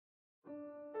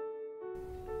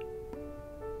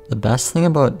The best thing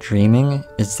about dreaming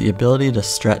is the ability to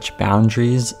stretch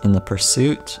boundaries in the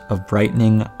pursuit of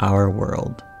brightening our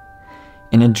world.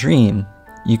 In a dream,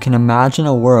 you can imagine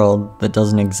a world that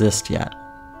doesn't exist yet.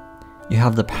 You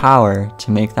have the power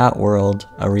to make that world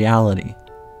a reality.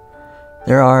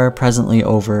 There are presently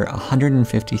over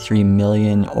 153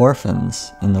 million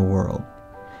orphans in the world.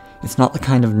 It's not the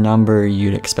kind of number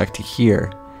you'd expect to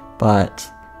hear,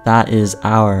 but that is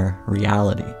our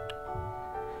reality.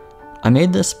 I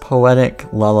made this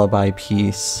poetic lullaby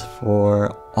piece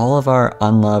for all of our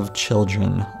unloved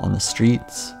children on the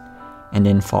streets and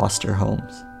in foster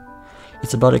homes.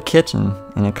 It's about a kitten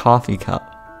in a coffee cup.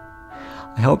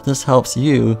 I hope this helps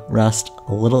you rest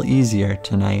a little easier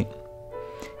tonight.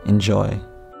 Enjoy.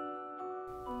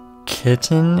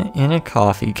 Kitten in a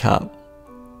Coffee Cup.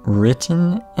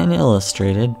 Written and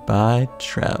illustrated by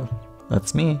Trev.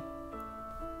 That's me.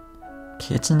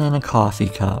 Kitten in a coffee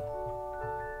cup.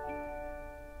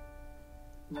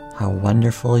 How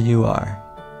wonderful you are.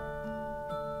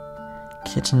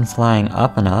 Kitten flying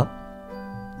up and up.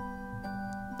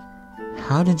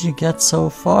 How did you get so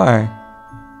far?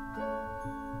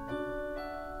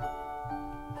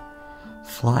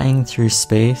 Flying through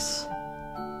space.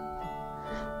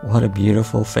 What a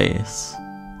beautiful face.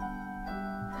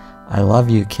 I love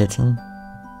you, kitten.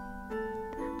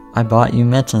 I bought you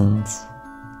mittens.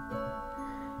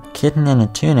 Kitten in a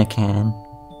tuna can.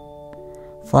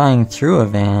 Flying through a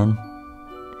van.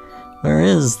 Where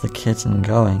is the kitten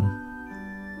going?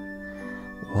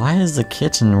 Why is the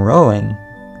kitten rowing?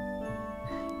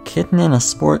 Kitten in a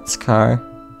sports car.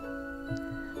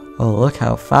 Oh, look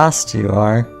how fast you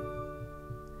are.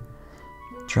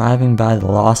 Driving by the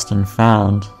lost and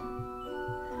found.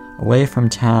 Away from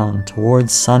town,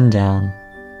 towards sundown.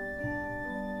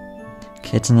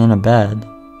 Kitten in a bed.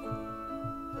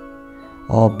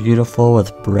 All beautiful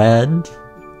with bread.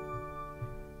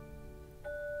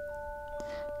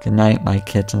 Good night, my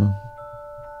kitten.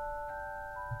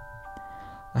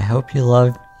 I hope you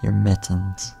love your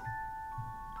mittens.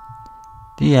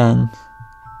 The end.